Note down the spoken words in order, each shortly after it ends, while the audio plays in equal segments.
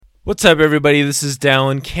What's up, everybody? This is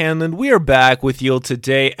Dallin Canlin. We are back with you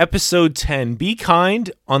today, episode 10, Be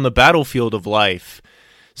Kind on the Battlefield of Life.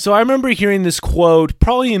 So I remember hearing this quote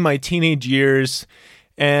probably in my teenage years,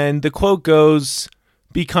 and the quote goes,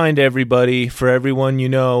 be kind to everybody, for everyone you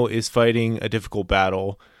know is fighting a difficult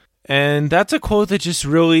battle. And that's a quote that just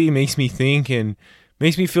really makes me think and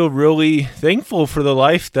makes me feel really thankful for the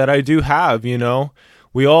life that I do have, you know.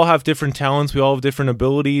 We all have different talents, we all have different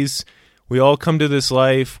abilities. We all come to this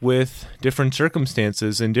life with different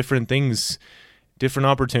circumstances and different things, different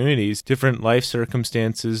opportunities, different life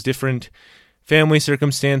circumstances, different family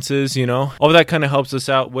circumstances, you know. All that kind of helps us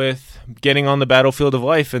out with getting on the battlefield of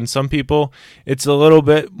life. And some people, it's a little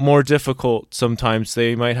bit more difficult sometimes.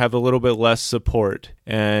 They might have a little bit less support.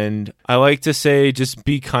 And I like to say just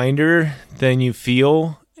be kinder than you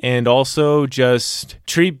feel. And also just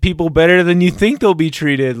treat people better than you think they'll be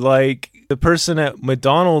treated. Like, the person at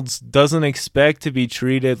McDonald's doesn't expect to be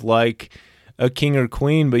treated like a king or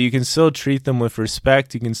queen, but you can still treat them with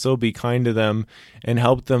respect. You can still be kind to them and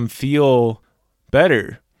help them feel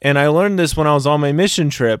better. And I learned this when I was on my mission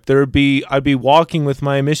trip. I'd be walking with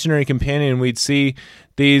my missionary companion. We'd see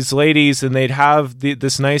these ladies and they'd have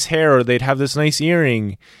this nice hair or they'd have this nice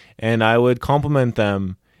earring, and I would compliment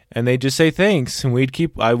them. And they'd just say thanks, and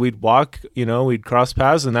we'd walk, you know, we'd cross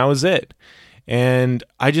paths, and that was it. And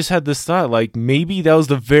I just had this thought, like, maybe that was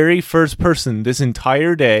the very first person this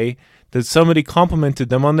entire day that somebody complimented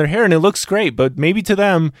them on their hair, and it looks great, but maybe to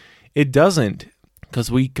them it doesn't,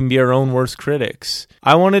 because we can be our own worst critics.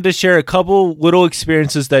 I wanted to share a couple little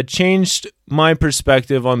experiences that changed my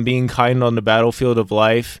perspective on being kind on the battlefield of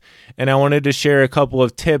life, and I wanted to share a couple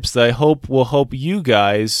of tips that I hope will help you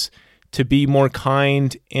guys to be more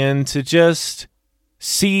kind and to just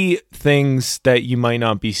see things that you might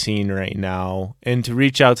not be seeing right now and to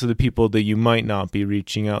reach out to the people that you might not be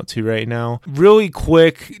reaching out to right now. Really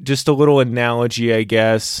quick, just a little analogy, I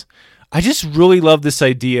guess. I just really love this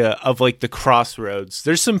idea of like the crossroads.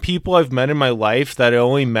 There's some people I've met in my life that I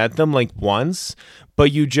only met them like once,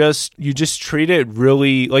 but you just treat it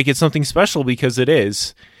really like it's something special because it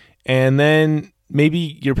is. And then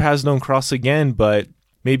maybe your paths don't cross again, but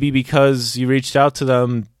maybe because you reached out to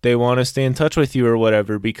them, they want to stay in touch with you or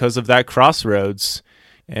whatever because of that crossroads.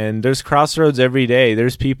 And there's crossroads every day.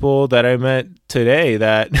 There's people that I met today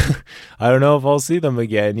that I don't know if I'll see them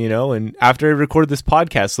again, you know. And after I record this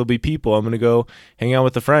podcast, there'll be people. I'm going to go hang out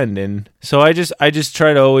with a friend. And so I just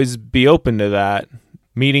try to always be open to that.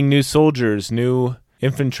 Meeting new soldiers, new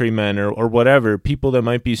infantrymen or whatever, people that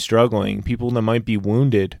might be struggling, people that might be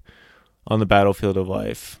wounded on the battlefield of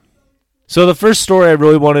life. So the first story I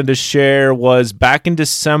really wanted to share was back in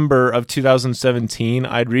December of 2017.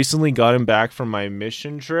 I'd recently gotten back from my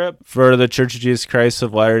mission trip for the Church of Jesus Christ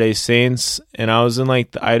of Latter-day Saints, and I was in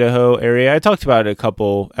like the Idaho area. I talked about it a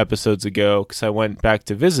couple episodes ago because I went back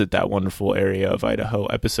to visit that wonderful area of Idaho,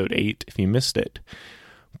 episode 8, if you missed it.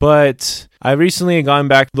 But I recently had gone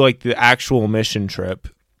back to like the actual mission trip.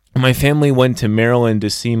 My family went to Maryland to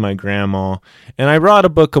see my grandma, and I brought a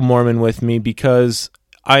Book of Mormon with me because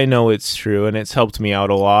I know it's true, and it's helped me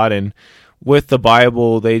out a lot. And with the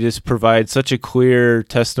Bible, they just provide such a clear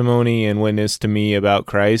testimony and witness to me about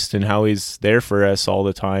Christ and how he's there for us all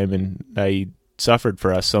the time and that he suffered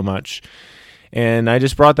for us so much. And I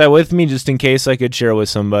just brought that with me just in case I could share with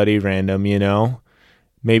somebody random, you know.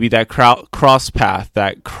 Maybe that crossroad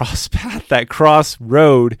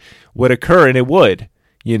would occur, and it would,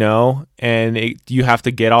 you know. And you have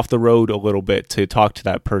to get off the road a little bit to talk to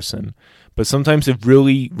that person. But sometimes it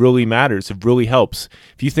really, really matters. It really helps.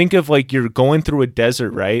 If you think of like you're going through a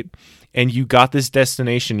desert, right? And you got this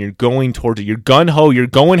destination, you're going towards it. You're gung-ho, you're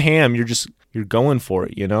going ham, you're going for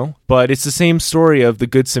it, you know? But it's the same story of the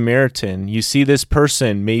Good Samaritan. You see this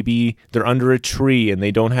person, maybe they're under a tree and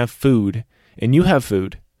they don't have food, and you have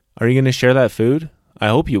food. Are you going to share that food? I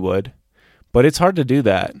hope you would. But it's hard to do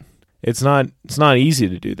that. It's not easy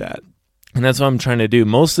to do that. And that's what I'm trying to do.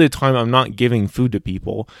 Most of the time, I'm not giving food to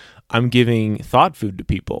people. I'm giving thought food to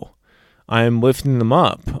people. I'm lifting them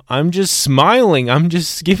up. I'm just smiling. I'm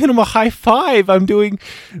just giving them a high five. I'm doing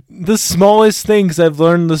the smallest things. I've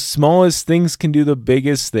learned the smallest things can do the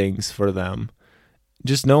biggest things for them.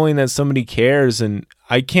 Just knowing that somebody cares, and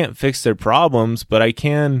I can't fix their problems, but I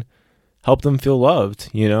can help them feel loved,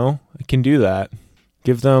 you know? I can do that.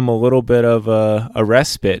 Give them a little bit of a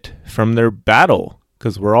respite from their battle,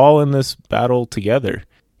 because we're all in this battle together,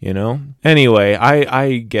 you know? Anyway,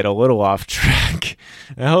 I get a little off track.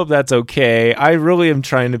 I hope that's okay. I really am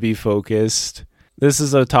trying to be focused. This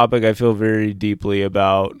is a topic I feel very deeply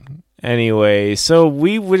about. Anyway, so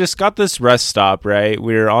we just got this rest stop, right?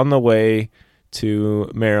 We were on the way to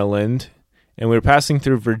Maryland, and we were passing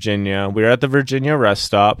through Virginia. We were at the Virginia rest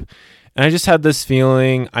stop, and I just had this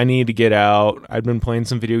feeling I needed to get out. I'd been playing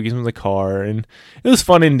some video games in the car, and it was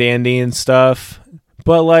fun and dandy and stuff.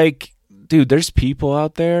 But, like, dude, there's people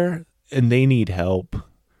out there, and they need help.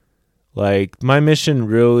 Like, my mission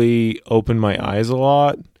really opened my eyes a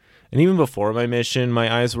lot. And even before my mission,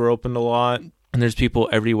 my eyes were opened a lot. And there's people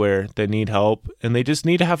everywhere that need help, and they just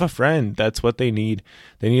need to have a friend. That's what they need.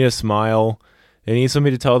 They need a smile. They need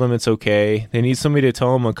somebody to tell them it's okay. They need somebody to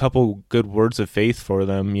tell them a couple good words of faith for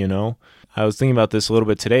them, you know? I was thinking about this a little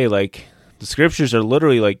bit today. Like, the scriptures are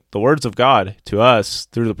literally like the words of God to us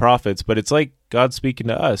through the prophets, but it's like God speaking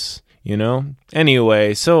to us, you know?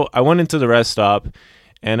 Anyway, so I went into the rest stop,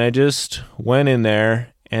 and I just went in there.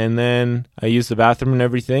 And then I used the bathroom and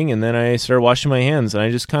everything, and then I started washing my hands. And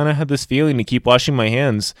I just kind of had this feeling to keep washing my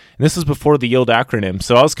hands. And this was before the YIELD acronym.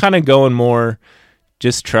 So I was kind of going more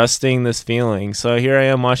just trusting this feeling. So here I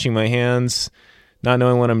am washing my hands, not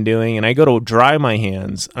knowing what I'm doing. And I go to dry my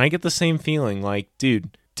hands, and I get the same feeling like,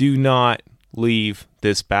 dude, do not leave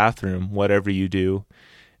this bathroom, whatever you do.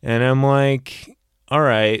 And I'm like, all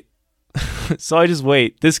right. So I just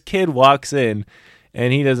wait. This kid walks in,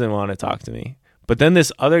 and he doesn't want to talk to me. But then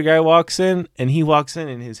this other guy walks in, and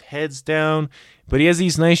his head's down, but he has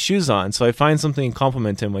these nice shoes on. So I find something and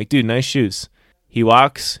compliment him, like, dude, nice shoes. He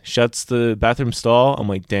walks, shuts the bathroom stall. I'm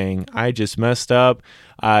like, dang, I just messed up.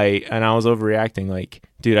 I was overreacting, like,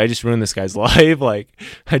 dude, I just ruined this guy's life. Like,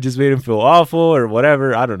 I just made him feel awful or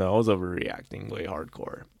whatever. I don't know. I was overreacting way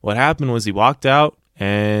hardcore. What happened was he walked out,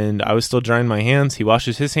 and I was still drying my hands. He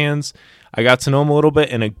washes his hands. I got to know him a little bit,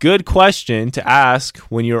 and a good question to ask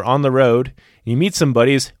when you're on the road, you meet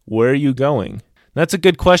somebody is, where are you going? That's a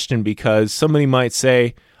good question because somebody might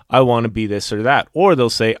say, I want to be this or that. Or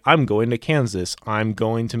they'll say, I'm going to Kansas. I'm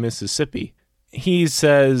going to Mississippi. He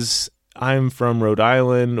says, I'm from Rhode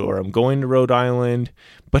Island, or I'm going to Rhode Island.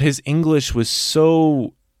 But his English was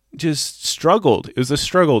so just struggled. It was a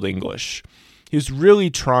struggled English. He was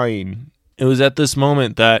really trying. It was at this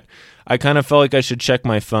moment that I kind of felt like I should check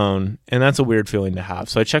my phone, and that's a weird feeling to have.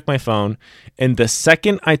 So I checked my phone, and the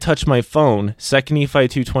second I touch my phone, 2 Nephi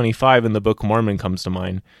 2:25 in the Book of Mormon comes to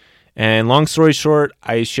mind. And long story short,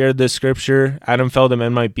 I shared this scripture, Adam fell to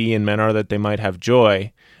men might be, and men are that they might have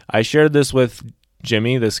joy. I shared this with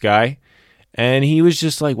Jimmy, this guy, and he was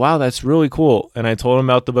just like, wow, that's really cool. And I told him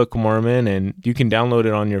about the Book of Mormon, and you can download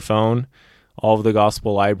it on your phone. All of the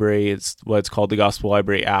Gospel Library, it's what's called the Gospel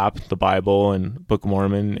Library app, the Bible and Book of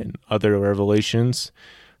Mormon and other revelations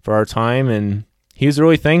for our time. And he was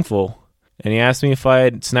really thankful. And he asked me if I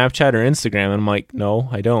had Snapchat or Instagram. And I'm like, no,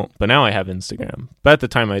 I don't. But now I have Instagram. But at the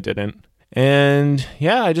time I didn't. And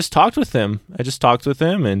yeah, I just talked with him.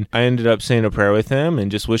 And I ended up saying a prayer with him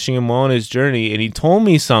and just wishing him well on his journey. And he told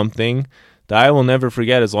me something that I will never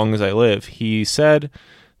forget as long as I live. He said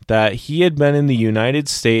that he had been in the United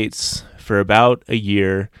States for about a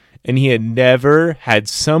year, and he had never had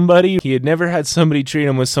somebody treat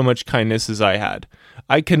him with so much kindness as I had.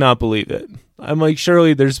 I could not believe it. I'm like,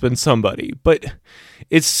 surely there's been somebody, but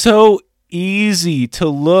it's so easy to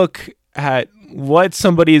look at what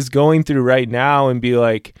somebody is going through right now and be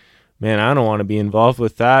like, man, I don't want to be involved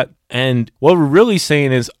with that. And what we're really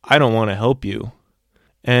saying is, I don't want to help you.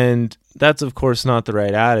 And that's, of course, not the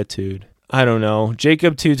right attitude. I don't know.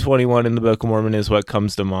 Jacob 2:21 in the Book of Mormon is what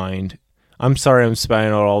comes to mind. I'm sorry I'm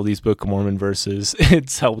spouting out all these Book of Mormon verses.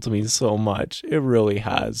 It's helped me so much. It really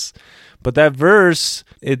has. But that verse,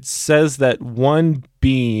 it says that one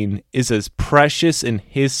being is as precious in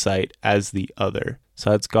his sight as the other. So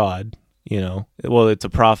that's God, you know. Well, it's a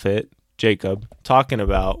prophet, Jacob, talking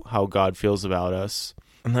about how God feels about us.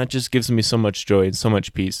 And that just gives me so much joy and so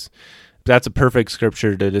much peace. That's a perfect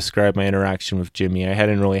scripture to describe my interaction with Jimmy. I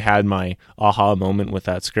hadn't really had my aha moment with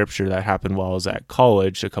that scripture. That happened while I was at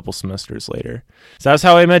college a couple semesters later. So that's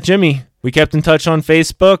how I met Jimmy. We kept in touch on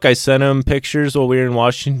Facebook. I sent him pictures while we were in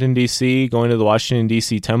Washington, D.C., going to the Washington,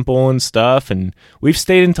 D.C. temple and stuff. And we've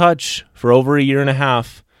stayed in touch for over a year and a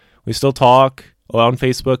half. We still talk on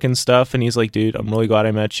Facebook and stuff. And he's like, dude, I'm really glad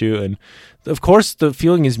I met you. And of course, the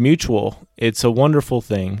feeling is mutual. It's a wonderful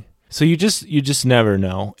thing. So you just never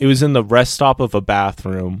know. It was in the rest stop of a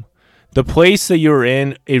bathroom. The place that you're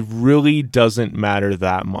in, it really doesn't matter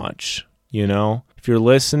that much, you know? If you're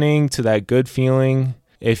listening to that good feeling,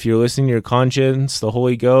 if you're listening to your conscience, the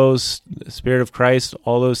Holy Ghost, the Spirit of Christ,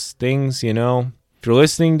 all those things, you know? If you're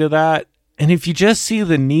listening to that, and if you just see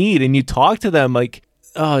the need and you talk to them like,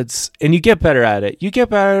 and you get better at it. You get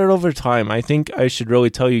better at it over time. I think I should really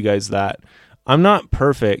tell you guys that. I'm not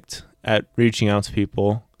perfect at reaching out to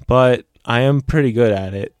people, but I am pretty good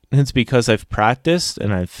at it. It's because I've practiced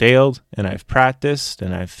and I've failed and I've practiced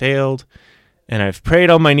and I've failed. and I've prayed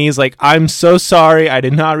on my knees like, I'm so sorry, I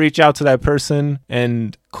did not reach out to that person,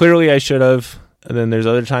 and clearly I should have. And then there's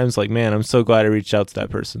other times like, man, I'm so glad I reached out to that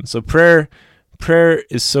person. So prayer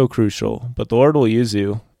is so crucial, but the Lord will use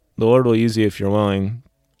you. The Lord will use you if you're willing.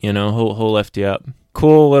 He'll lift you up.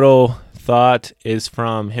 Cool little thought is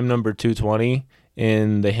from hymn number 220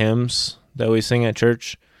 in the hymns that we sing at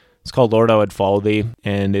church. It's called Lord, I Would Follow Thee,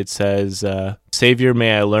 and it says, Savior,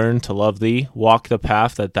 may I learn to love Thee, walk the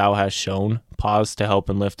path that Thou hast shown, pause to help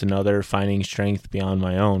and lift another, finding strength beyond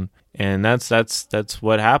my own. And that's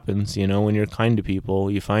what happens, when you're kind to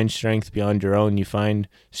people. You find strength beyond your own. You find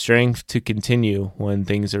strength to continue when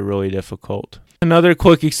things are really difficult. Another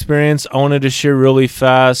quick experience I wanted to share really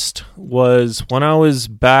fast was when I was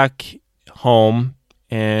back home,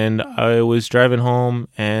 and I was driving home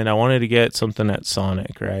and I wanted to get something at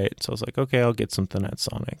Sonic, right? So I was like, okay, I'll get something at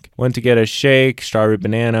Sonic. Went to get a shake, strawberry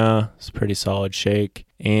banana. It's a pretty solid shake.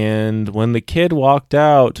 And when the kid walked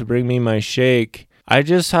out to bring me my shake, I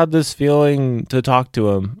just had this feeling to talk to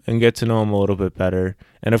him and get to know him a little bit better.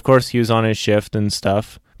 And of course, he was on his shift and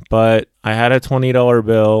stuff. But I had a $20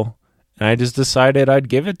 bill and I just decided I'd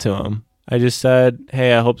give it to him. I just said,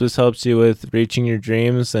 hey, I hope this helps you with reaching your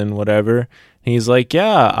dreams and whatever. And he's like,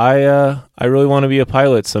 yeah, I really want to be a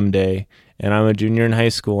pilot someday. And I'm a junior in high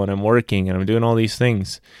school and I'm working and I'm doing all these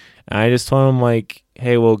things. And I just told him like,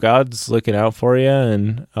 hey, well, God's looking out for you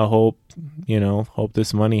and I hope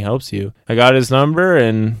this money helps you. I got his number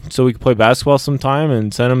and so we could play basketball sometime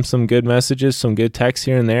and send him some good messages, some good texts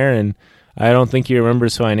here and there. And I don't think he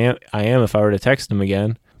remembers who I am if I were to text him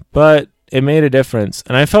again. But it made a difference.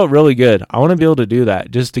 And I felt really good. I want to be able to do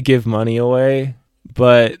that just to give money away.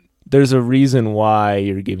 But there's a reason why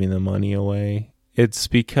you're giving the money away. It's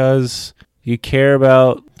because you care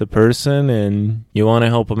about the person and you want to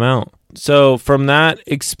help them out. So from that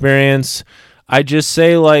experience, I just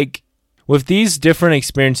say like with these different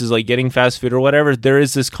experiences, like getting fast food or whatever, there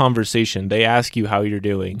is this conversation. They ask you how you're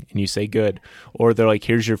doing and you say good, or they're like,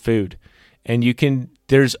 here's your food. And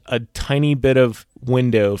there's a tiny bit of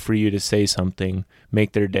window for you to say something,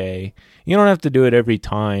 make their day. You don't have to do it every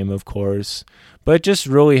time, of course, but it just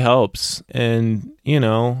really helps. And,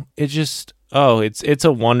 it's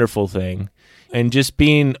a wonderful thing. And just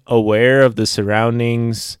being aware of the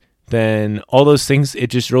surroundings, then all those things, it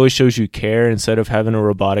just really shows you care instead of having a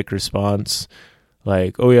robotic response.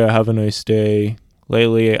 Like, oh yeah, have a nice day.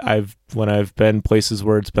 Lately, when I've been places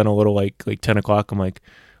where it's been a little like 10 o'clock, I'm like,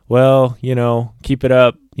 well, keep it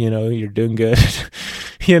up. You're doing good.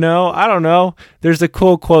 I don't know. There's a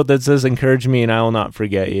cool quote that says, encourage me and I will not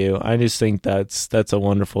forget you. I just think that's a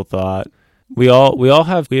wonderful thought. We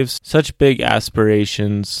have such big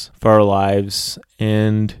aspirations for our lives,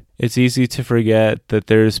 and it's easy to forget that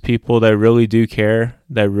there's people that really do care,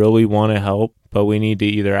 that really want to help, but we need to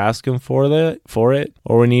either ask them for it,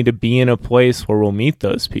 or we need to be in a place where we'll meet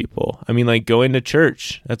those people. I mean, like going to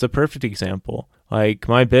church, that's a perfect example. Like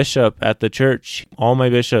my bishop at the church, all my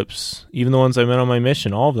bishops, even the ones I met on my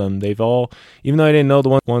mission, all of them, even though I didn't know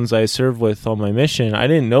the ones I served with on my mission, I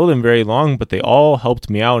didn't know them very long, but they all helped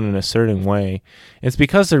me out in a certain way. It's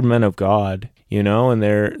because they're men of God, and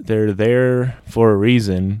they're there for a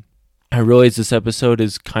reason. I realize this episode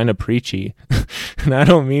is kind of preachy, and I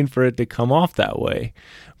don't mean for it to come off that way,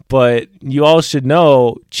 but you all should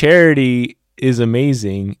know charity is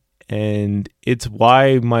amazing. And it's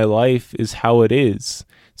why my life is how it is.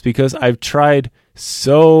 It's because I've tried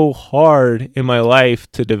so hard in my life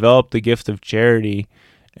to develop the gift of charity.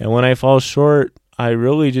 And when I fall short, I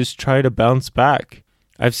really just try to bounce back.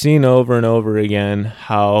 I've seen over and over again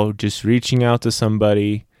how just reaching out to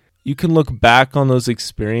somebody, you can look back on those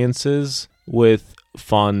experiences with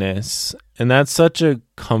fondness. And that's such a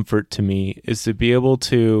comfort to me, is to be able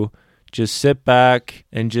to just sit back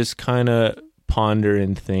and just kind of ponder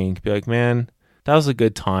and think, be like, man, that was a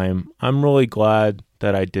good time. I'm really glad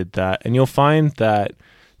that I did that. And you'll find that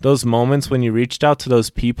those moments when you reached out to those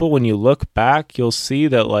people, when you look back, you'll see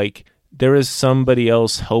that like there is somebody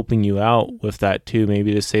else helping you out with that too,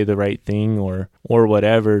 maybe to say the right thing or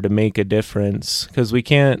whatever to make a difference, because we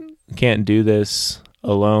can't do this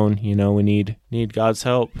alone. We need God's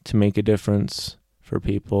help to make a difference for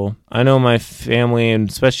people. I know my family, and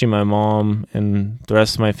especially my mom and the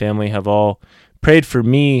rest of my family, have all prayed for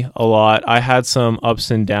me a lot. I had some ups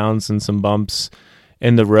and downs and some bumps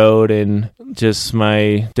in the road and just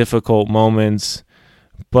my difficult moments,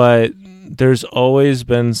 but there's always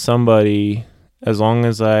been somebody, as long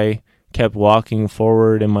as I kept walking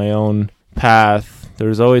forward in my own path,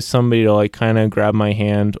 there's always somebody to like kind of grab my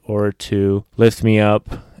hand or to lift me up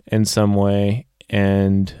in some way.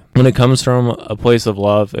 And when it comes from a place of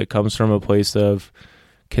love, it comes from a place of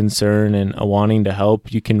concern and a wanting to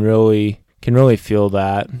help, you can really feel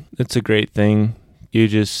that. It's a great thing. You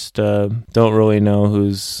just don't really know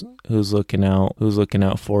who's looking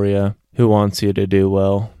out for you, who wants you to do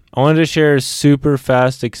well. I wanted to share a super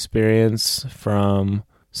fast experience from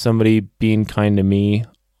somebody being kind to me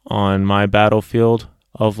on my battlefield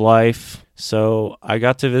of life. So I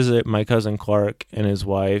got to visit my cousin Clark and his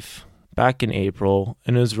wife back in April,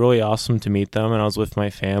 and it was really awesome to meet them. And I was with my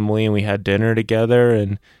family, and we had dinner together,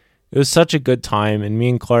 and it was such a good time. And me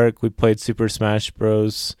and Clark, we played Super Smash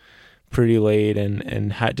Bros. Pretty late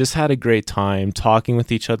and just had a great time talking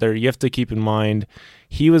with each other. You have to keep in mind,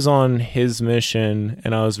 he was on his mission,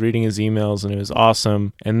 and I was reading his emails, and it was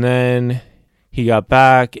awesome. And then he got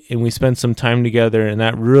back, and we spent some time together, and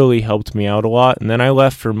that really helped me out a lot. And then I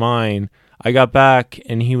left for mine. I got back,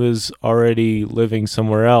 and he was already living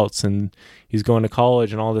somewhere else, and he's going to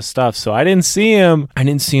college and all this stuff. So I didn't see him.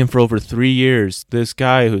 For over 3 years. This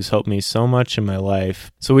guy who's helped me so much in my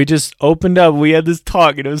life. So we just opened up. We had this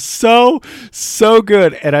talk, and it was so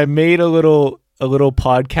good. And I made a little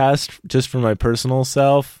podcast just for my personal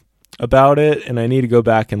self about it, and I need to go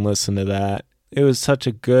back and listen to that. It was such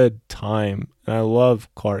a good time, and I love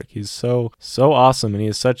Clark. He's so awesome, and he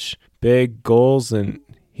has such big goals, and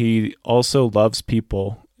he also loves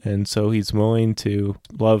people, and so he's willing to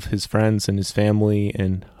love his friends and his family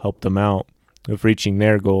and help them out with reaching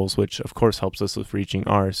their goals, which of course helps us with reaching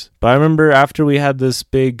ours. But I remember after we had this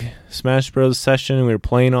big Smash Bros session, and we were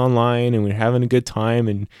playing online, and we were having a good time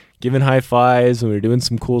and giving high fives, and we were doing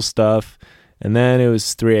some cool stuff. And then it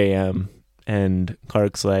was 3 a.m. and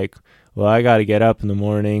Clark's like, well, I got to get up in the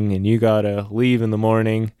morning, and you got to leave in the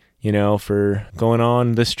morning, for going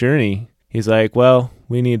on this journey. He's like, well,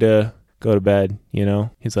 we need to go to bed,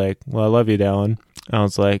 He's like, well, I love you, Dallin. I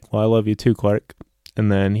was like, well, I love you too, Clark.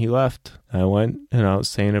 And then he left. I went, and I was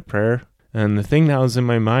saying a prayer. And the thing that was in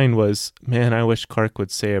my mind was, man, I wish Clark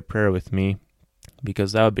would say a prayer with me,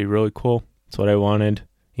 because that would be really cool. That's what I wanted.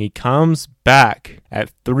 He comes back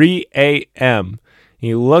at 3 a.m.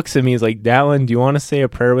 He looks at me. He's like, Dallin, do you want to say a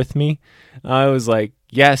prayer with me? I was like,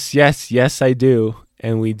 yes, I do.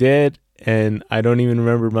 And we did. And I don't even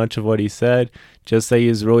remember much of what he said. Just that he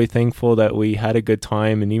was really thankful that we had a good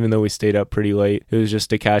time. And even though we stayed up pretty late, it was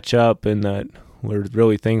just to catch up, and that we're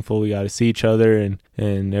really thankful we got to see each other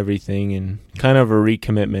and everything, and kind of a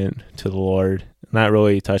recommitment to the Lord. And that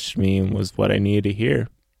really touched me and was what I needed to hear.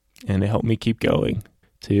 And it helped me keep going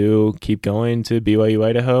to BYU,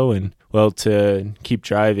 Idaho, and to keep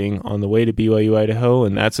driving on the way to BYU, Idaho.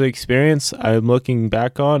 And that's an experience I'm looking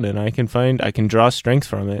back on, and I can draw strength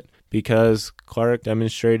from it, because Clark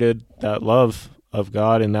demonstrated that love of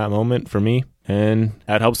God in that moment for me. And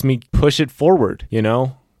that helps me push it forward,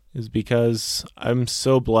 is because I'm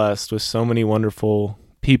so blessed with so many wonderful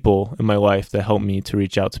people in my life that help me to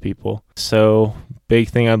reach out to people. So big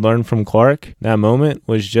thing I learned from Clark that moment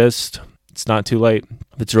was just, it's not too late.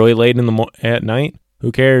 If it's really late at night,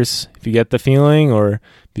 who cares? If you get the feeling or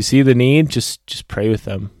if you see the need, just pray with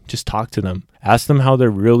them. Just talk to them. Ask them how they're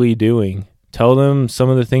really doing. Tell them some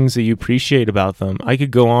of the things that you appreciate about them. I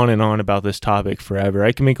could go on and on about this topic forever.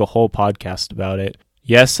 I can make a whole podcast about it.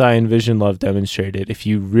 Yes, I envision love demonstrated. If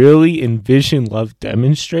you really envision love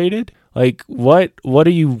demonstrated, what are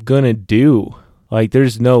you going to do?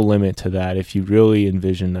 There's no limit to that. If you really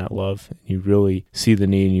envision that love, you really see the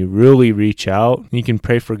need, and you really reach out, you can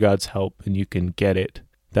pray for God's help, and you can get it.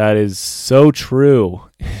 That is so true.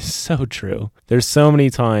 So true. There's so many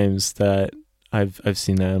times that I've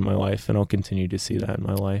seen that in my life, and I'll continue to see that in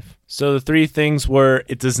my life. So the 3 things were,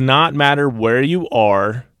 it does not matter where you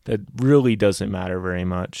are. That really doesn't matter very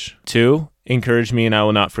much. 2, encourage me and I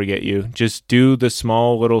will not forget you. Just do the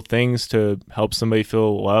small little things to help somebody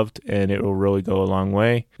feel loved, and it will really go a long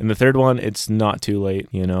way. And the 3rd one, it's not too late.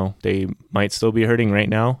 They might still be hurting right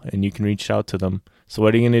now, and you can reach out to them. So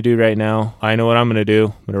what are you going to do right now? I know what I'm going to do.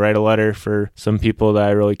 I'm going to write a letter for some people that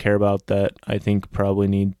I really care about that I think probably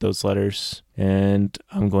need those letters. And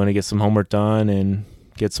I'm going to get some homework done and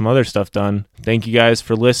get some other stuff done. Thank you guys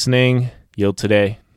for listening. Yield today.